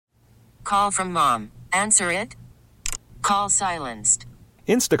call from mom. Answer it. Call silenced.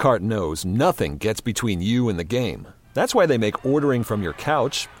 Instacart knows nothing gets between you and the game. That's why they make ordering from your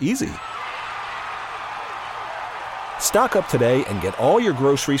couch easy. Stock up today and get all your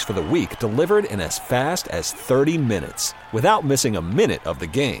groceries for the week delivered in as fast as 30 minutes without missing a minute of the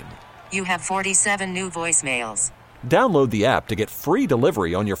game. You have 47 new voicemails. Download the app to get free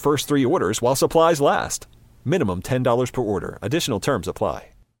delivery on your first 3 orders while supplies last. Minimum $10 per order. Additional terms apply.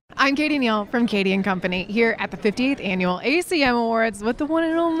 I'm Katie Neal from Katie & Company here at the 58th Annual ACM Awards with the one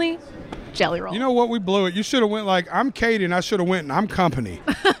and only Jelly Roll. You know what? We blew it. You should have went like, I'm Katie, and I should have went and I'm company.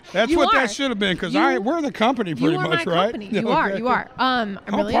 That's what that should have been, because we're the company pretty much, right? Company. You are. I'm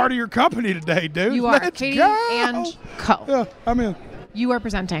really part of your company today, dude. You are. Let's Katie go. and Co. Yeah, I'm in. You are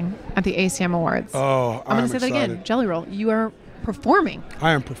presenting at the ACM Awards. Oh, I'm going to say that again. Jelly Roll, you are performing.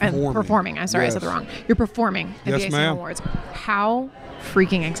 I am performing. I'm sorry, I said it wrong. You're performing at the ACM ma'am. Awards. How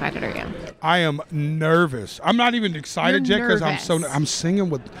freaking excited are you? I am nervous. I'm not even excited yet because I'm singing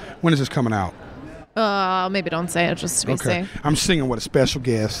with. When is this coming out? Maybe don't say it just to be safe. I'm singing with a special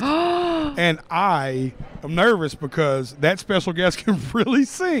guest. And I am nervous because that special guest can really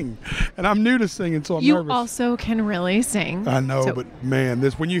sing. And I'm new to singing, so I'm nervous. You also can really sing. I know, but man,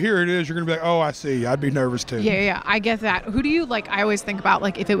 when you hear it is, you're going to be like, oh, I see. I'd be nervous too. Yeah, I get that. Who do you like? I always think about,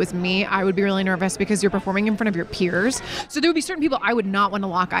 like, if it was me, I would be really nervous because you're performing in front of your peers. So there would be certain people I would not want to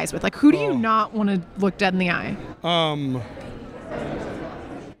lock eyes with. Like, who do you not want to look dead in the eye?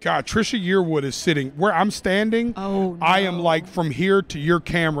 God, Trisha Yearwood is sitting where I'm standing. Oh, no. I am like from here to your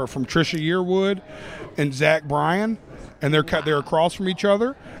camera from Trisha Yearwood and Zach Bryan, and they're across from each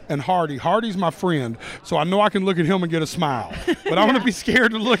other. And Hardy's my friend, so I know I can look at him and get a smile. But I want to be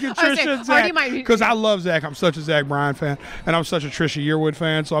scared to look at Trisha and Zach because I love Zach. I'm such a Zach Bryan fan, and I'm such a Trisha Yearwood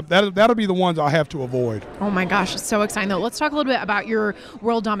fan. So that'll be the ones I have to avoid. Oh my gosh, it's so exciting though. Let's talk a little bit about your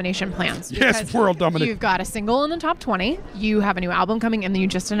world domination plans. Yes, world domination. You've got a single in the top 20. You have a new album coming, and then you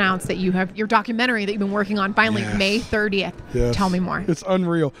just announced that you have your documentary that you've been working on finally May 30th. Yes. Tell me more. It's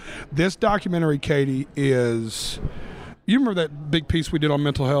unreal. This documentary, Katie, is. You remember that big piece we did on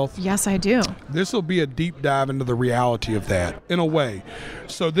mental health? Yes, I do. This will be a deep dive into the reality of that, in a way.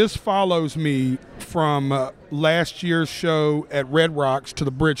 So this follows me from last year's show at Red Rocks to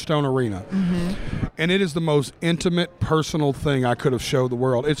the Bridgestone Arena. Mm-hmm. And it is the most intimate, personal thing I could have showed the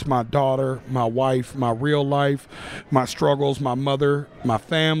world. It's my daughter, my wife, my real life, my struggles, my mother, my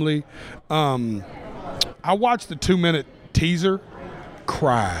family. I watched the 2-minute teaser,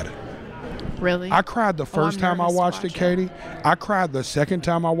 cried. Really? I cried the first time I watched it, Katie. I cried the second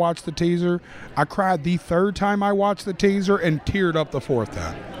time I watched the teaser. I cried the third time I watched the teaser and teared up the fourth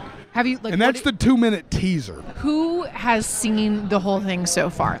time. Have you? Like, and that's the 2-minute teaser. Who has seen the whole thing so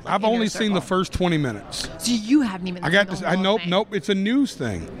far? Like, I've only seen the first 20 minutes. So you haven't even. Nope. It's a news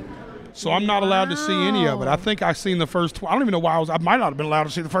thing. So I'm not allowed to see any of it. I think I've seen the first. I don't even know why I might not have been allowed to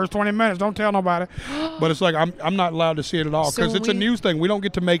see the first 20 minutes. Don't tell nobody. But it's like I'm not allowed to see it at all because it's a news thing. We don't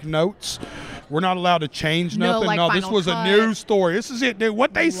get to make notes. We're not allowed to change nothing. No, this was a news story. This is it, dude.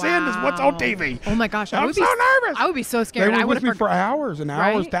 What they send is what's on TV. Oh my gosh, I'm so nervous. I would be so scared. They were with me for hours and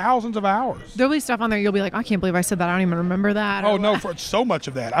hours, right? Thousands of hours. There'll be stuff on there you'll be like, I can't believe I said that. I don't even remember that. Oh no, for so much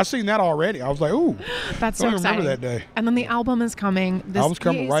of that. I've seen that already. I was like, ooh, that's so exciting. Remember that day. And then the album is coming. The album's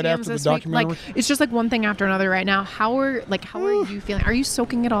coming right after the documentary. Like, it's just like one thing after another right now. How are you feeling? Are you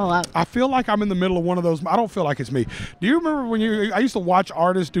soaking it all up? I feel like I'm in the middle of one of those. I don't feel like it's me. Do you remember when I used to watch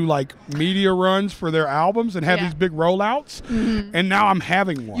artists do like media runs for their albums and have these big rollouts? Mm-hmm. And now I'm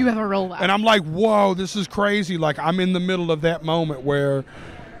having one. You have a rollout. And I'm like, whoa, this is crazy. Like I'm in the middle of that moment where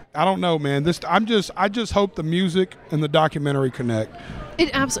I don't know, man. I just hope the music and the documentary connect.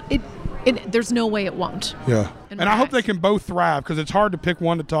 There's no way it won't. Yeah. And I hope they can both thrive because it's hard to pick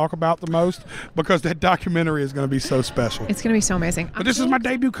one to talk about the most because that documentary is going to be so special. It's going to be so amazing. But this is my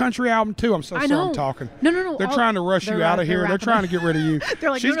debut country album, too. I'm so sorry I'm talking. No. They're trying to rush you out of here. They're trying to get rid of you. They're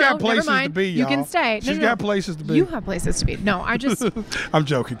like, She's got places to be, y'all. You can stay. She's got places to be. You have places to be. No, I just... I'm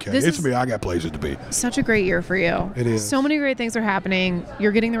joking, Kate. It's me. I got places to be. Such a great year for you. It is. So many great things are happening.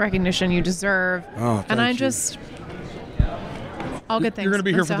 You're getting the recognition you deserve. Oh, thank you. All good things. You're going to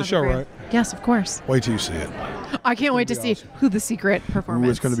be here for the show, right? Yes, of course. Wait till you see it. I can't wait to see who the secret performance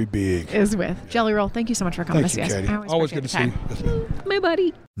it's going to be big. Is with. Jelly Roll, thank you so much for coming to see us. Katie. Always good to see you. My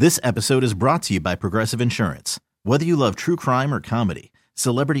buddy. This episode is brought to you by Progressive Insurance. Whether you love true crime or comedy,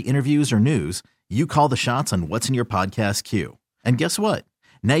 celebrity interviews or news, you call the shots on what's in your podcast queue. And guess what?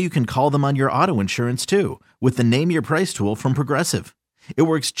 Now you can call them on your auto insurance too with the Name Your Price tool from Progressive. It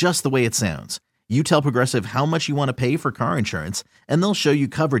works just the way it sounds. You tell Progressive how much you want to pay for car insurance, and they'll show you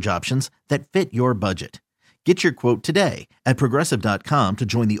coverage options that fit your budget. Get your quote today at Progressive.com to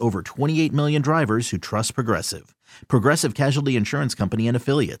join the over 28 million drivers who trust Progressive. Progressive Casualty Insurance Company and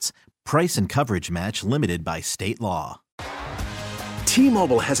Affiliates. Price and coverage match limited by state law.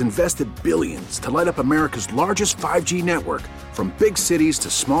 T-Mobile has invested billions to light up America's largest 5G network, from big cities to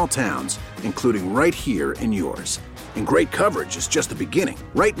small towns, including right here in yours. And great coverage is just the beginning.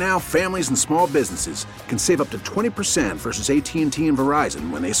 Right now, families and small businesses can save up to 20% versus AT&T and Verizon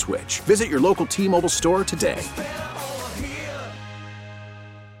when they switch. Visit your local T-Mobile store today.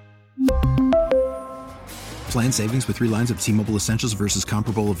 Plan savings with 3 lines of T-Mobile Essentials versus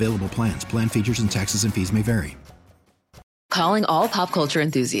comparable available plans. Plan features and taxes and fees may vary. Calling all pop culture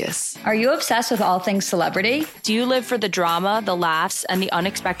enthusiasts. Are you obsessed with all things celebrity? Do you live for the drama, the laughs, and the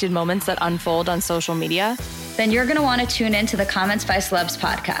unexpected moments that unfold on social media? Then you're going to want to tune in to the Comments by Celebs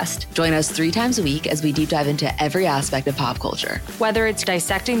podcast. Join us 3 times a week as we deep dive into every aspect of pop culture. Whether it's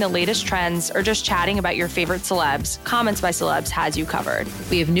dissecting the latest trends or just chatting about your favorite celebs, Comments by Celebs has you covered.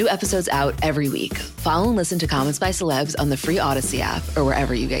 We have new episodes out every week. Follow and listen to Comments by Celebs on the free Odyssey app or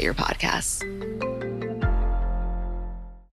wherever you get your podcasts.